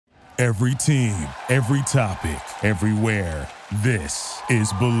Every team, every topic, everywhere. This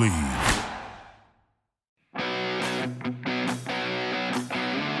is Believe.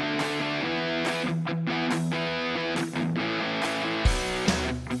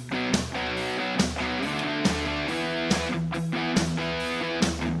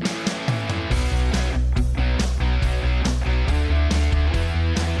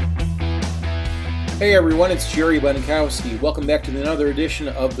 Hey everyone, it's Jerry Bonkowski. Welcome back to another edition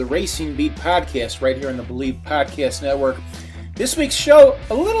of the Racing Beat podcast right here on the Believe Podcast Network. This week's show,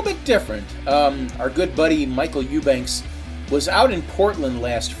 a little bit different. Our good buddy Michael Eubanks was out in Portland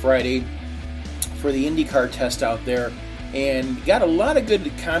last Friday for the IndyCar test out there and got a lot of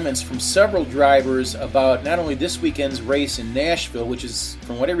good comments from several drivers about not only this weekend's race in Nashville, which is,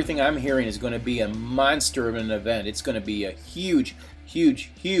 from what everything I'm hearing, is going to be a monster of an event. It's going to be a huge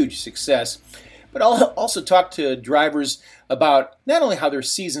success. But I'll also talk to drivers about not only how their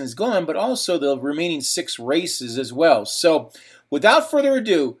season is going, but also the remaining 6 races as well. So without further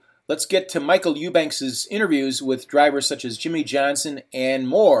ado, let's get to Michael Eubanks' interviews with drivers such as Jimmie Johnson and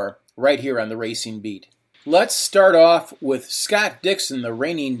more right here on the Racing Beat. Let's start off with Scott Dixon, the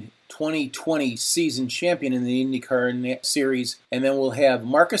reigning 2020 season champion in the IndyCar series, and then we'll have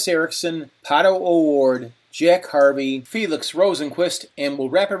Marcus Ericsson, Pato O'Ward, Jack Harvey, Felix Rosenqvist, and we'll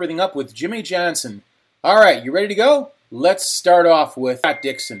wrap everything up with Jimmie Johnson. All right, you ready to go? Let's start off with Scott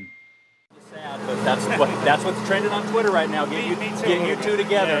Dixon. Sad, but that's what's trending on Twitter right now. Get you two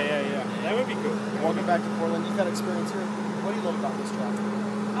together. Yeah. That would be cool. Welcome back to Portland. You've had experience here. What do you love about this track?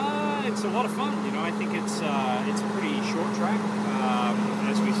 It's a lot of fun. I think it's a pretty short track.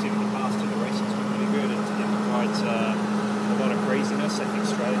 As we've seen in the past, the racing's been really good. It provides a lot of craziness. I think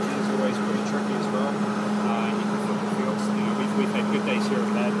strategy is always pretty tricky as well. We've had good days here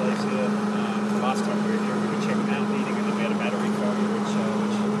and bad days here. The last time we were here, we were checking out leading, and then we had a battery failure, which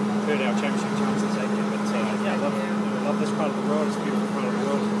hurt our championship chances again. But I love this part of the world. It's a beautiful part of the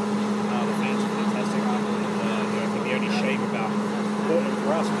world. The fans are fantastic. And, I think the only shame about Portland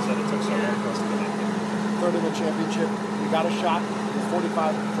for us was that it took so long for us to get back here. Third in the championship. You got a shot. You're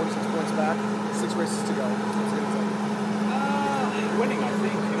 45, 46 points back. 6 races to go. What's it going to take? Winning, I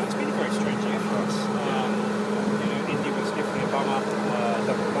think. It's been a very strange year for us. Indy was definitely a bummer.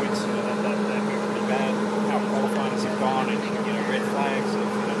 Double points, that hurt pretty bad. How qualifiers have gone, and red flags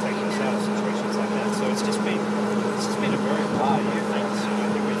have taken us out of situations like that. So it's just been a very hard year for us. I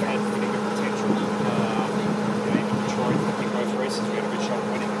think we've had pretty good potential. Even Detroit, I think both races we had a good shot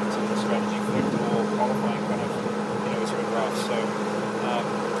winning until the strategy flipped, or qualifying kind of was a bit rough. So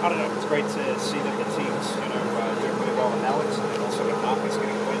I don't know. It's great to see that the teams doing really well with Alex, and then also with Marcus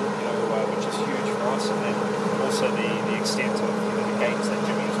getting a win, which is huge for us. And then also the extent of the gains that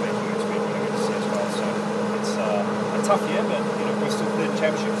Jimmy is making has been really good to see as well. So it's a tough year, but we're still third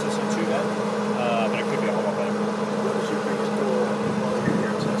championships, it's not too bad. But it could be a whole lot better. What was your biggest goal while you were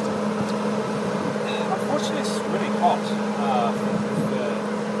here testing? Unfortunately, it's really hot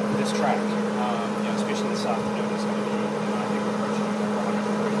for this track. Especially this afternoon, it's going to be I think approaching 100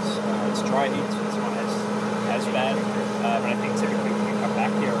 degrees. It's dry heat, so it's not as bad. But I think typically we can come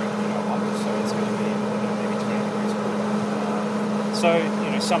back here and so it's going to be maybe 20 degrees cooler. So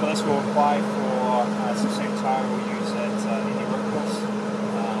some of this will apply for the same tire we'll use at Indy Road Course.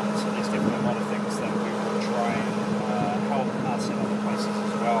 So there's definitely a lot of things that we will try and help us in other places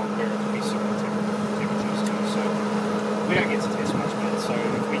as well, where it can be certain temperatures too. So we don't get to test much better. So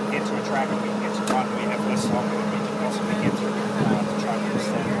if we can get to a track and we can get to one, we have less longer than we can possibly get through to try and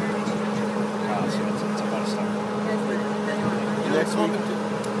understand what it is to the car. So it's a lot of stuff.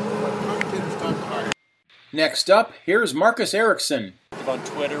 Next up, here's Marcus Ericsson. On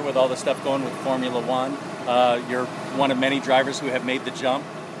Twitter with all the stuff going with Formula One, you're one of many drivers who have made the jump.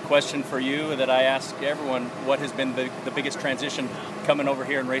 Question for you that I ask everyone: what has been the biggest transition coming over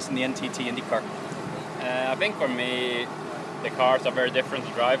here and racing the NTT IndyCar? I think for me, the cars are very different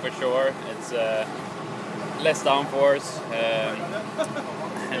to drive for sure. It's less downforce and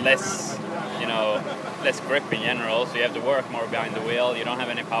less grip in general. So you have to work more behind the wheel. You don't have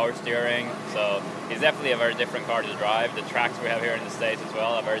any power steering. So it's definitely a very different car to drive. The tracks we have here in the States as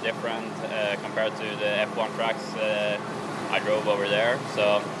well are very different compared to the F1 tracks I drove over there.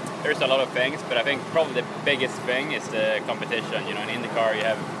 So there's a lot of things, but I think probably the biggest thing is the competition. In IndyCar,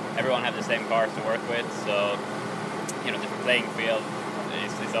 everyone have the same cars to work with. So the playing field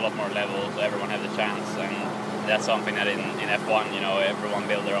is a lot more level, so everyone has a chance, and that's something that in F1, everyone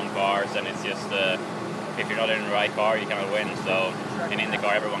build their own cars, and it's just if you're not in the right car, you cannot win. So in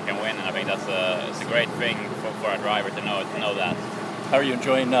IndyCar, everyone can win, and I think it's a great thing for a driver to know that. How are you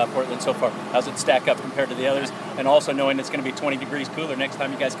enjoying Portland so far? How's it stack up compared to the others? And also knowing it's going to be 20 degrees cooler next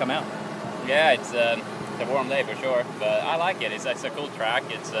time you guys come out. Yeah, it's a warm day for sure, but I like it. It's a cool track.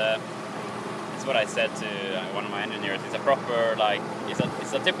 It's what I said to one of my engineers. It's a proper, like,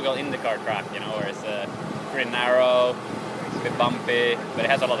 it's a typical IndyCar track, you know, where it's pretty narrow, a bit bumpy, but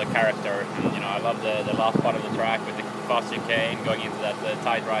it has a lot of character. And, you know, I love the last part of the track with the fast chicane going into that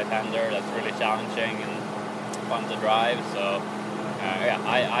tight right-hander. That's really challenging and fun to drive. So yeah,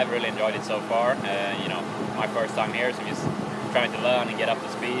 I've really enjoyed it so far. You know, my first time here, so just trying to learn and get up to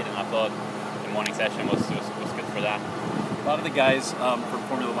speed, and I thought the morning session was good for that. A lot of the guys from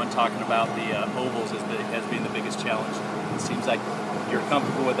Formula One talking about the ovals as being the biggest challenge. It seems like you're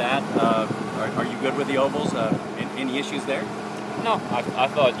comfortable with that. Are you good with the ovals? Any issues there? No, I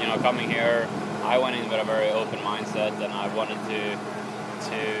thought, you know, coming here, I went in with a very open mindset, and I wanted to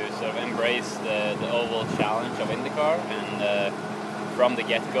sort of embrace the oval challenge of IndyCar, and from the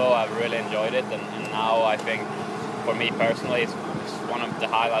get-go I've really enjoyed it, and now I think for me personally it's one of the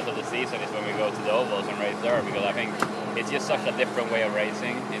highlights of the season is when we go to the ovals and race there, because I think it's just such a different way of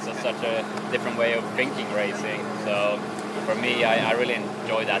racing. It's such a different way of thinking racing. So for me, I really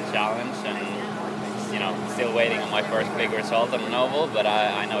enjoy that challenge, and you know, still waiting on my first big result on an oval, but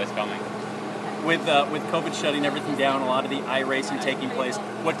I know it's coming. With COVID shutting everything down, a lot of the iRacing taking place,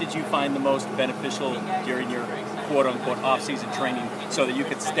 what did you find the most beneficial during your quote-unquote off-season training so that you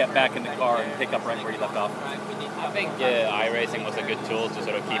could step back in the car and pick up right where you left off? I think iRacing was a good tool to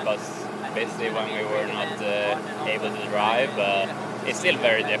sort of keep us busy when we were not able to drive, but it's still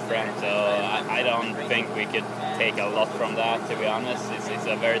very different, so I don't think we could take a lot from that, to be honest. It's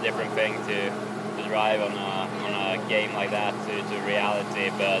a very different thing to drive on a game like that to reality,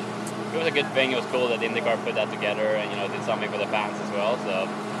 but it was a good thing. It was cool that IndyCar put that together and, you know, did something for the fans as well, so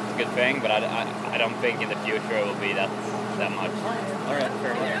it's a good thing, but I don't think in the future it will be that much. All right,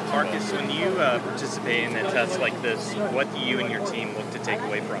 fair enough. Marcus, when you participate in a test like this, what do you and your team look to take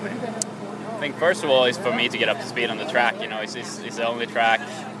away from it? I think first of all is for me to get up to speed on the track. You know, it's the only track.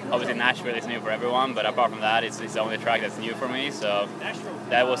 Obviously Nashville is new for everyone, but apart from that, it's the only track that's new for me. So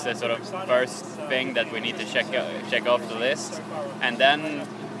that was the sort of first thing that we need to check off the list. And then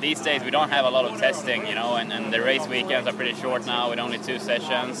these days we don't have a lot of testing, you know, and the race weekends are pretty short now with only 2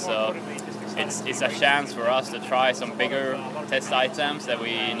 sessions. So it's a chance for us to try some bigger test items that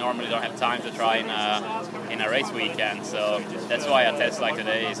we normally don't have time to try in a race weekend. So that's why a test like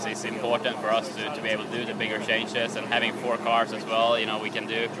today is important for us to be able to do the bigger changes, and having 4 cars as well, you know, we can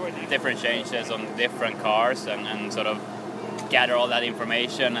do different changes on different cars and sort of gather all that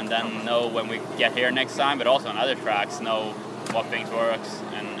information and then know when we get here next time, but also on other tracks know what things works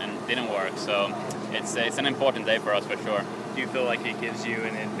and didn't work. So it's an important day for us for sure. Do you feel like it gives you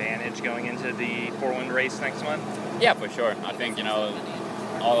an advantage going into the Portland race next month? Yeah, for sure. I think, you know,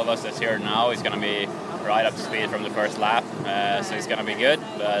 all of us that's here now is going to be right up to speed from the first lap, so it's going to be good.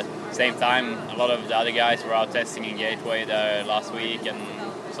 But at the same time, a lot of the other guys were out testing in Gateway last week and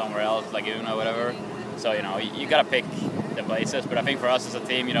somewhere else, Laguna, whatever. So, you know, you got to pick the places. But I think for us as a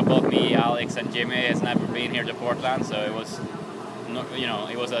team, you know, both me, Alex, and Jimmy has never been here to Portland, so it was, you know,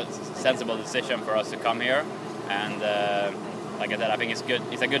 it was a sensible decision for us to come here. And like I said, I think it's good.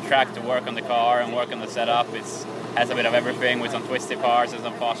 It's a good track to work on the car and work on the setup. It has a bit of everything with some twisty parts and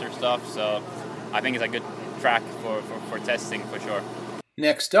some faster stuff. So I think it's a good track for testing for sure.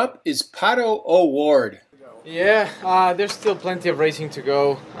 Next up is Pato O'Ward. Yeah, there's still plenty of racing to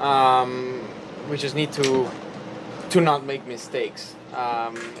go. We just need to not make mistakes.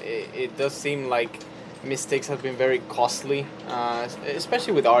 It does seem like mistakes have been very costly,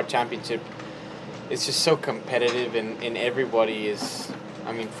 especially with our championship. It's just so competitive, and everybody is,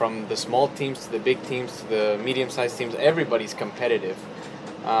 I mean, from the small teams to the big teams to the medium-sized teams, everybody's competitive.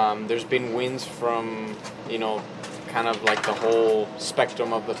 There's been wins from, you know, kind of like the whole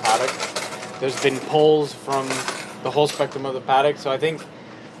spectrum of the paddock. There's been poles from the whole spectrum of the paddock, so I think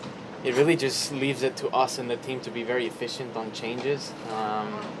it really just leaves it to us and the team to be very efficient on changes.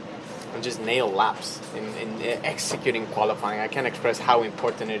 And just nail laps in executing qualifying. I can't express how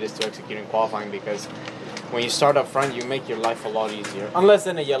important it is to execute in qualifying, because when you start up front, you make your life a lot easier. Unless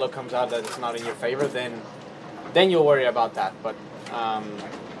then a yellow comes out that it's not in your favor, then you'll worry about that. But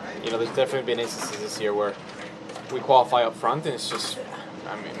you know, there's definitely been instances this year where we qualify up front and it's just,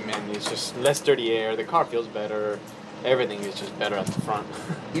 I mean, man, it's just less dirty air. The car feels better. Everything is just better at the front.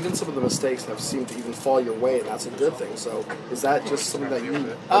 Even some of the mistakes have seemed to even fall your way, and that's a good thing. So is that just something that you are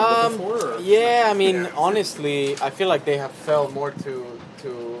looking for? Or? Yeah, I mean, honestly, I feel like they have fell more to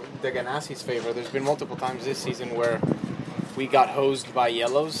the Ganassi's favor. There's been multiple times this season where we got hosed by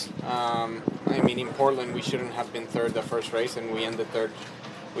yellows. I mean, in Portland, we shouldn't have been third the first race, and we ended third.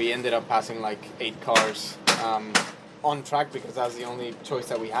 We ended up passing like 8 cars on track because that's the only choice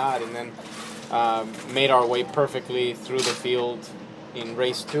that we had, and then made our way perfectly through the field in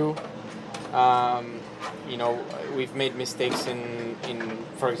race 2. You know, we've made mistakes in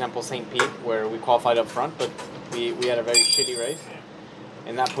for example, St. Pete, where we qualified up front, but we had a very shitty race,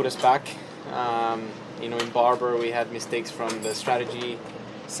 and that put us back. You know, in Barber, we had mistakes from the strategy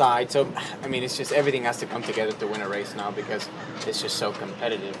side. So, I mean, it's just everything has to come together to win a race now because it's just so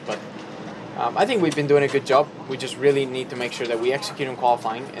competitive. But I think we've been doing a good job. We just really need to make sure that we execute in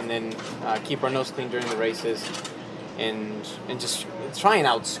qualifying and then keep our nose clean during the races and just try and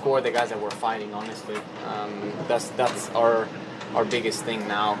outscore the guys that we're fighting, honestly. That's our biggest thing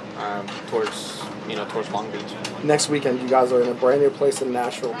now towards Long Beach. Next weekend, you guys are in a brand new place in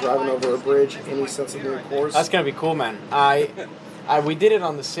Nashville, driving over a bridge. Any sense of new course? That's gonna be cool, man. We did it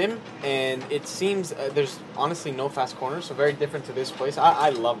on the sim, and it seems there's honestly no fast corners, so very different to this place. I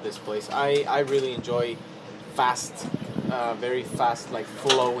love this place. I really enjoy fast, very fast, like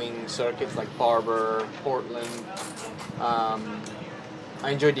flowing circuits like Barber, Portland. I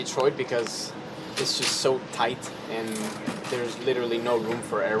enjoy Detroit because it's just so tight and there's literally no room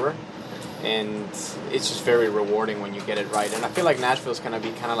for error, and it's just very rewarding when you get it right. And I feel like Nashville's gonna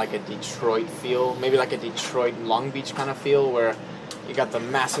be kind of like a Detroit feel, maybe like a Detroit Long Beach kind of feel, where you got the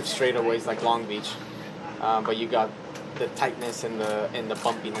massive straightaways like Long Beach, but you got the tightness and the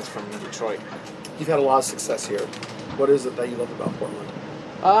bumpiness from Detroit. You've had a lot of success here. What is it that you love about Portland?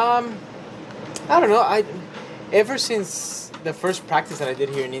 I don't know. Ever since the first practice that I did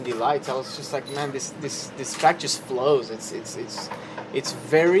here in Indy Lights, I was just like, man, this track just flows. It's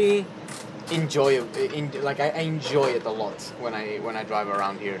very enjoyable. I enjoy it a lot when I drive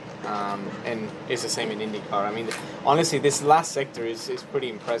around here, and it's the same in IndyCar. I mean, honestly, this last sector is pretty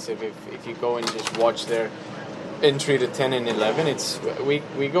impressive. If you go and just watch their entry to 10 and 11,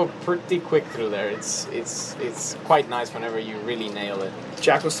 we go pretty quick through there. It's quite nice whenever you really nail it.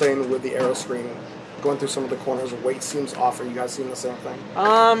 Jack was saying with the aero screen, going through some of the corners, weight seems off. Are you guys seeing the same thing?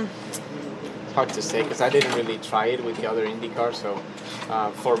 It's hard to say because I didn't really try it with the other IndyCar. So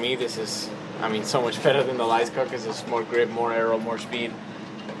for me, this is, I mean, so much better than the Lights car because it's more grip, more aero, more speed.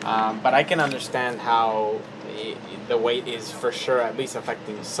 But I can understand how the weight is for sure at least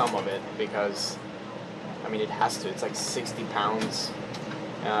affecting some of it because, I mean, it has to. It's like 60 pounds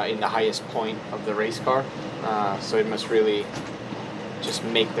in the highest point of the race car. So it must really just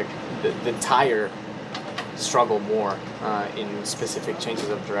make the tire struggle more in specific changes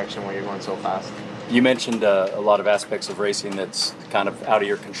of direction where you're going so fast. You mentioned a lot of aspects of racing that's kind of out of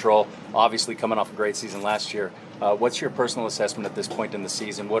your control. Obviously, coming off a great season last year, what's your personal assessment at this point in the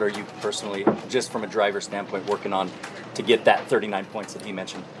season? What are you personally, just from a driver standpoint, working on to get that 39 points that he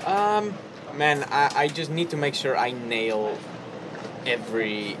mentioned? Man, I just need to make sure I nail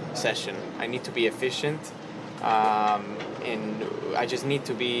every session. I need to be efficient, and I just need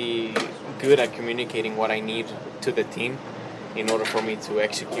to be good at communicating what I need to the team in order for me to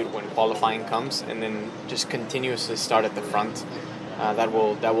execute when qualifying comes, and then just continuously start at the front. That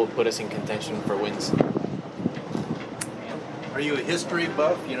will put us in contention for wins. Are you a history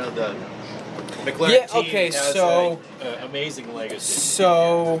buff? You know, the McLaren team has an amazing legacy.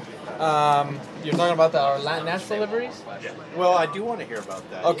 So, you're talking about our Nashville liveries? Yeah. Well, I do want to hear about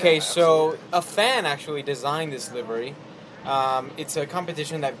that. Okay, yeah, so a fan actually designed this livery. It's a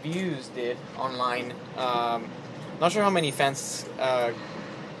competition that Views did online. Not sure how many fans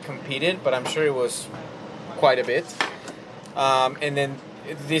competed, but I'm sure it was quite a bit. And then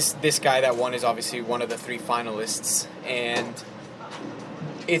this guy that won is obviously one of the 3 finalists, and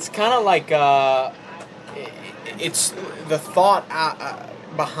it's kind of like it's the thought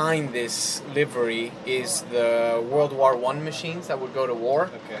behind this livery is the World War I machines that would go to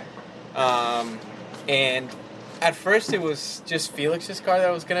war. Okay. And at first it was just Felix's car that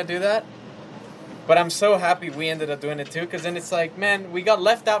was gonna do that, but I'm so happy we ended up doing it too, because then it's like, man, we got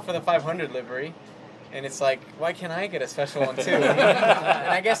left out for the 500 livery. And it's like, why can't I get a special one too? And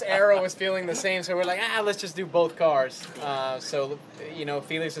I guess Aero was feeling the same, so we're like, let's just do both cars. So, you know,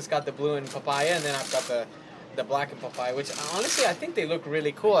 Felix has got the blue and papaya, and then I've got the black and papaya, which honestly I think they look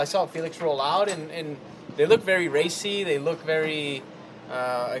really cool. I saw Felix roll out, and they look very racy. They look very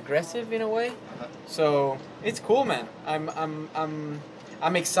aggressive in a way. So it's cool, man.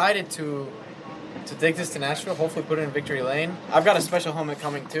 I'm excited to take this to Nashville. Hopefully, put it in Victory Lane. I've got a special helmet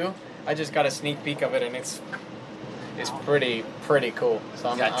coming too. I just got a sneak peek of it, and it's pretty cool.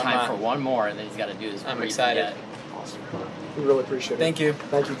 So He's got time for one more, and then he's got to do this. I'm excited. Awesome. We really appreciate it. Thank you.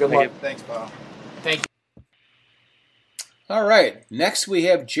 Thank you. Good luck. Thanks, Paul. Thank you. All right. Next, we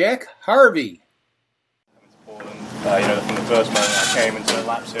have Jack Harvey. from the first moment I came into the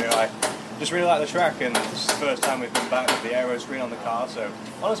laps here, I just really like the track, and it's the first time we've been back with the aero screen on the car, so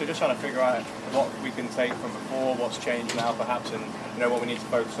honestly just trying to figure out what we can take from before, what's changed now perhaps, and what we need to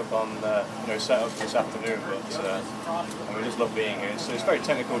focus up on set up this afternoon. But we just love being here. It's a very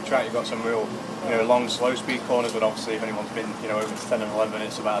technical track. You've got some real long slow speed corners, but obviously if anyone's been over 10 and 11,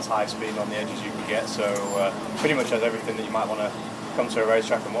 it's about as high speed on the edges you can get, so pretty much has everything that you might want to come to a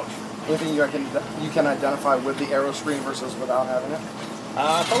racetrack and watch. Anything you can identify with the aero screen versus without having it?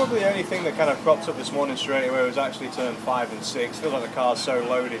 Probably the only thing that kind of cropped up this morning straight away was actually turn 5 and 6. Feels like the car's so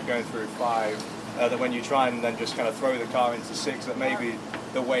loaded going through 5 that when you try and then just kind of throw the car into 6, that maybe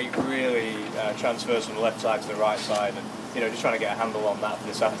the weight really transfers from the left side to the right side, and just trying to get a handle on that for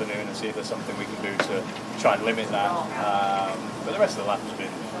this afternoon and see if there's something we can do to try and limit that. But the rest of the lap has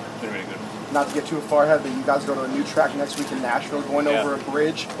been really good. Not to get too far ahead, but you guys go to a new track next week in Nashville, going over a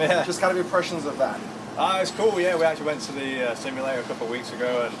bridge. Yeah. Just kind of impressions of that. It's cool, yeah. We actually went to the simulator a couple of weeks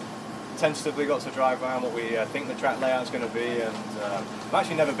ago and tentatively got to drive around what we think the track layout's going to be. And I've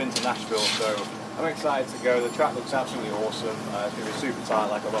actually never been to Nashville, so I'm excited to go. The track looks absolutely awesome. It's going to be super tight,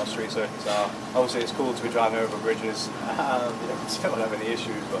 like a lot of street circuits are. Obviously, it's cool to be driving over bridges. Still don't have any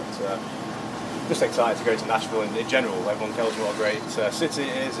issues, but just excited to go to Nashville in general. Everyone tells me what a great city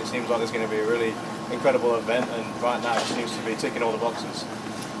it is. It seems like there's going to be a really incredible event, and right now it seems to be ticking all the boxes.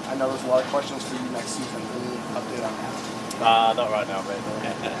 I know there's a lot of questions for you next season. Any update on that? Not right now, mate.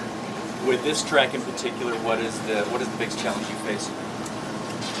 With this track in particular, what is the biggest challenge you face?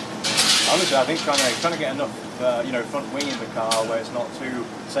 Honestly, I think trying to get enough front wing in the car where it's not too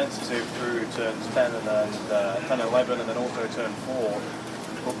sensitive through turns 10 and then 10 and 11 and then also turn 4.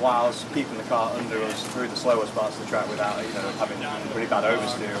 But whilst keeping the car under us through the slower parts of the track without having really bad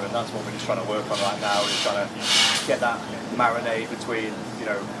oversteer, and that's what we're just trying to work on right now. We're just trying to get that marinade between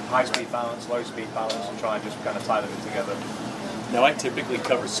high speed balance, low speed balance, and try and just kind of tie them in together. Now, I typically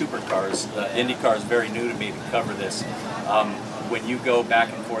cover supercars. IndyCar is very new to me to cover this. When you go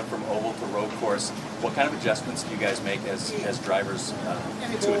back and forth from oval to road course, what kind of adjustments do you guys make as drivers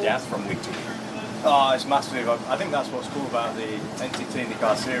to adapt from week to week? Oh, it's massive. I think that's what's cool about the NTT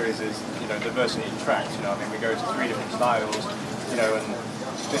IndyCar series is, diversity in tracks. We go to 3 different styles, and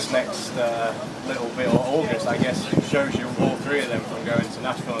this next little bit, or August, I guess, shows you all 3 of them, from going to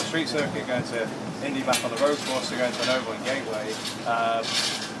Nashville on the street circuit, going to Indy back on the road course, to going to an oval and gateway.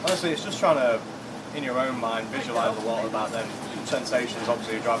 Honestly, it's just trying to, in your own mind, visualize a lot about them sensations.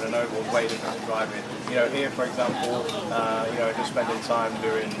 Obviously, driving an oval is way different to driving. Here, for example, just spending time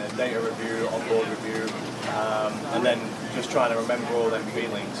doing data review, onboard review, and then just trying to remember all them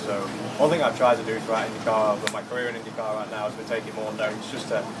feelings. So one thing I've tried to do throughout IndyCar, but my career in IndyCar right now, has been taking more notes just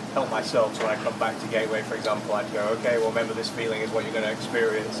to help myself. So when I come back to Gateway, for example, I'd go, okay, well, remember this feeling is what you're going to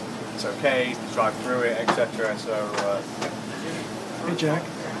experience. It's okay, drive through it, etc. So, Hey, Jack.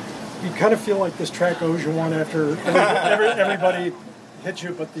 You kind of feel like this track owes you one after everybody hits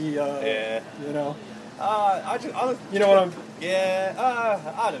you, but the I don't know.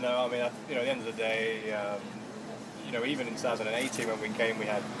 At the end of the day, even in 2018 when we came, we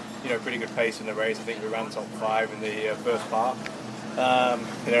had pretty good pace in the race. I think we ran top 5 in the first part.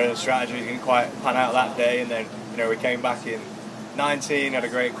 The strategy didn't quite pan out that day, and then we came back in 19, had a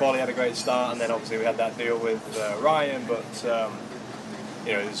great quality, had a great start, and then obviously we had that deal with Ryan, but.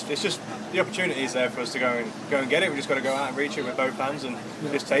 It's just the opportunity is there for us to go and get it. We just got to go out and reach it with both hands and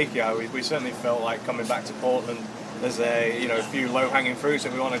just take it. We certainly felt like coming back to Portland, there's a few low-hanging fruits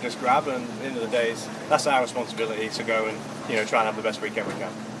that we want to just grab, and at the end of the day, that's our responsibility to go and try and have the best weekend we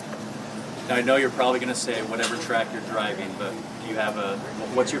can. Now, I know you're probably going to say whatever track you're driving, but do you have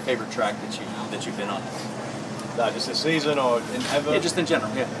what's your favorite track that you've been on? Just this season or in ever? Yeah, just in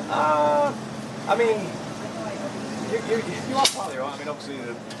general. Yeah. You are partly right. Obviously,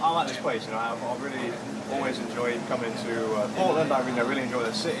 I like this place. I've really always enjoyed coming to Portland. I really enjoy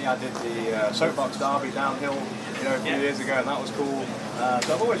the city. I did the Soapbox Derby downhill, a few years ago, and that was cool.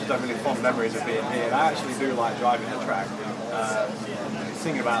 So I've always just had really fond memories of being here. And I actually do like driving the track.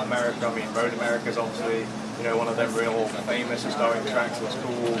 Thinking about America, Road America's obviously one of them real famous historic tracks that's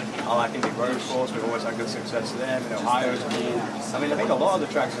cool. I like Indy Road Course. We've always had good success there. Ohio's cool. I think a lot of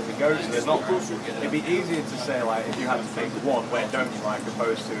the tracks that we go to, there's not. It'd be easier to say if you had to pick one, where don't you like,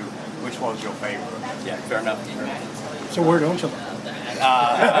 opposed to which one's your favorite. Yeah, fair enough. So where don't you like?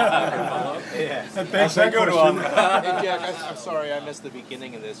 Yeah, that's a good one. Hey, Jack, I'm sorry I missed the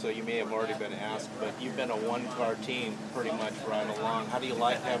beginning of this, so you may have already been asked, but you've been a one-car team pretty much right along. How do you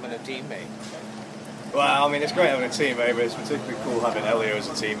like having a teammate? Well, it's great having a teammate, but it's particularly cool having Elio as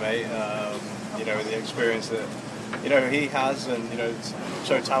a teammate. The experience that he has, and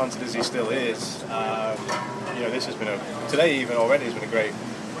so talented as he still is. this has been today even already has been a great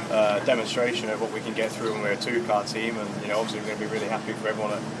demonstration of what we can get through when we're a two-car team, and obviously we're going to be really happy for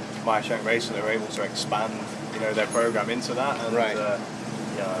everyone at Meyershank Racing that are able to expand their program into that. And, right.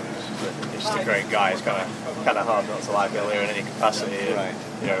 He's just a great guy. It's kind of hard not to like Bill here in any capacity. And, right.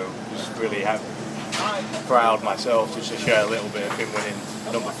 Just really proud myself just to share a little bit of him winning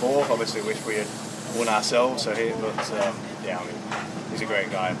number 4. Obviously, wish we had won ourselves. But he's a great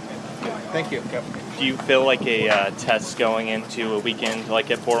guy. Thank you. Yep. Do you feel like a test going into a weekend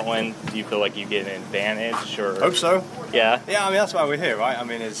like at Portland? Do you feel like you get an advantage? Or Hope so. Yeah. Yeah, that's why we're here, right?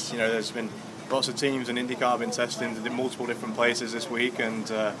 There's been lots of teams and IndyCar have been testing in multiple different places this week, and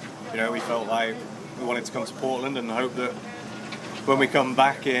we felt like we wanted to come to Portland and hope that when we come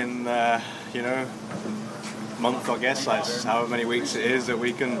back in, month, I guess, that's however many weeks it is, that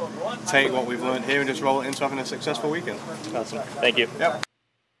we can take what we've learned here and just roll it into having a successful weekend. Awesome. Thank you. Yep.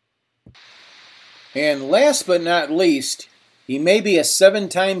 And last but not least, he may be a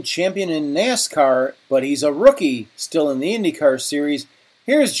 7-time champion in NASCAR, but he's a rookie still in the IndyCar series.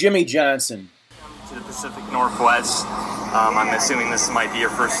 Here's Jimmy Johnson. To the Pacific Northwest. I'm assuming this might be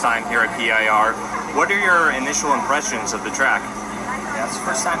your first time here at PIR. What are your initial impressions of the track? Yeah, it's the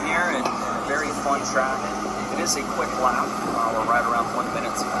first time here, and a very fun track. It is a quick lap. We're right around 1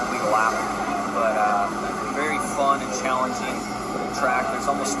 minute to complete a lap, but very fun and challenging track. There's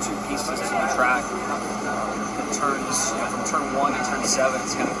almost 2 pieces to the track. The turns, from turn 1 to turn 7,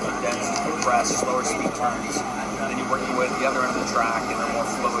 it's kind of condensed, compressed, slower speed turns. Then you work your way to the other end of the track, and they're more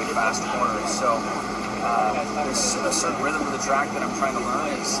flowy, fast corners. So there's a certain rhythm to the track that I'm trying to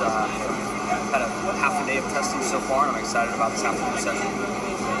learn. It's had a half a day of testing so far, and I'm excited about this afternoon session.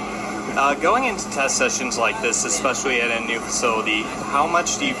 Going into test sessions like this, especially at a new facility, how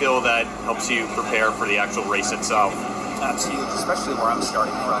much do you feel that helps you prepare for the actual race itself? Absolutely, especially where I'm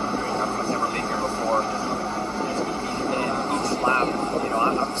starting from. I've never been here before. And each lap,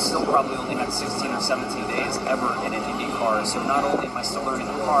 I've still probably only had 16 or 17 days ever in an IndyCar. So not only am I still learning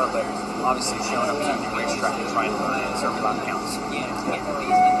the car, but obviously showing up to the racetrack and trying to learn it. So every lap counts.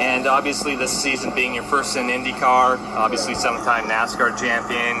 And obviously this season being your first in IndyCar, obviously 7-time NASCAR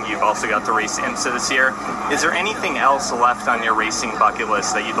champion, you've also got to race IMSA this year. Is there anything else left on your racing bucket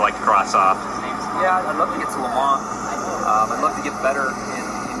list that you'd like to cross off? Yeah, I'd love to get to Le Mans. I'd love to get better in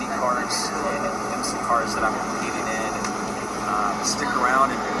Indy cars and IMSA cars that I'm competing in, and stick around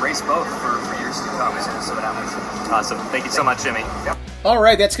and race both for years to come. So we'll see what happens. Awesome. Thank you so much, Jimmy. Yep. All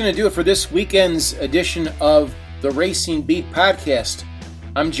right, that's going to do it for this weekend's edition of the Racing Beat podcast.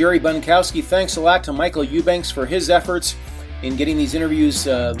 I'm Jerry Bunkowski. Thanks a lot to Michael Eubanks for his efforts in getting these interviews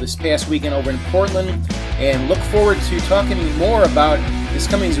this past weekend over in Portland, and look forward to talking more about this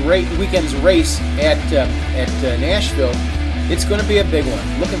coming weekend's race at Nashville. It's going to be a big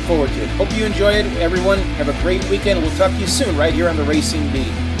one. Looking forward to it. Hope you enjoy it, everyone. Have a great weekend. We'll talk to you soon right here on the Racing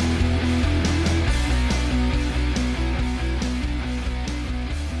Beat.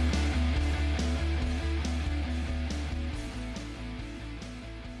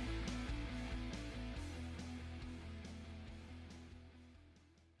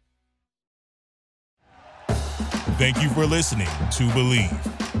 Thank you for listening to Believe.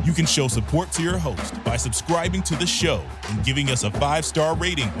 You can show support to your host by subscribing to the show and giving us a 5-star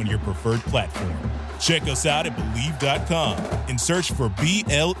rating on your preferred platform. Check us out at Believe.com and search for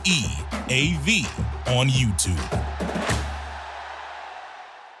BLEAV on YouTube.